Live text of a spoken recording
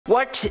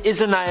What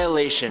is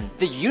Annihilation?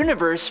 The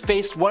universe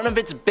faced one of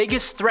its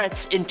biggest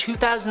threats in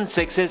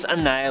 2006's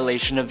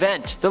Annihilation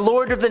event. The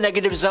Lord of the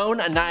Negative Zone,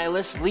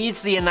 Annihilus,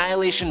 leads the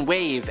Annihilation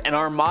Wave, an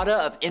armada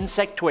of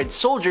insectoid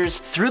soldiers,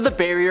 through the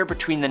barrier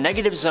between the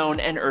Negative Zone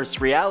and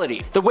Earth's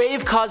reality. The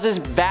wave causes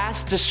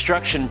vast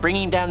destruction,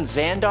 bringing down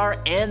Xandar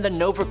and the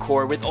Nova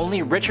Corps, with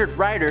only Richard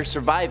Rider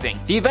surviving.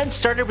 The event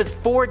started with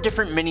 4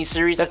 different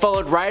miniseries that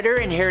followed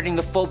Rider inheriting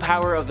the full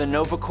power of the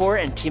Nova Corps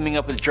and teaming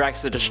up with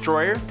Drax the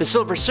Destroyer, the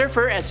Silver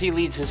Surfer as he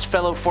leads his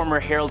fellow former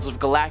Heralds of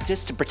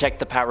Galactus to protect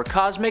the power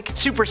cosmic,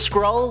 Super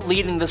Skrull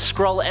leading the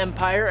Skrull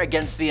Empire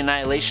against the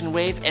Annihilation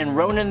Wave, and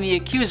Ronan the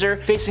Accuser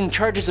facing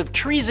charges of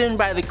treason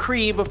by the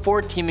Kree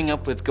before teaming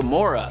up with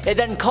Gamora. It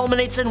then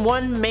culminates in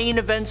one main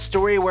event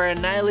story where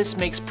Annihilus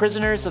makes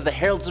prisoners of the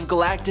Heralds of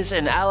Galactus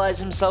and allies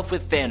himself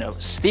with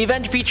Thanos. The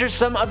event features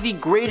some of the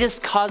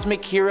greatest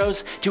cosmic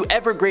heroes to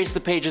ever grace the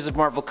pages of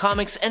Marvel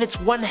Comics, and it's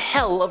one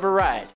hell of a ride.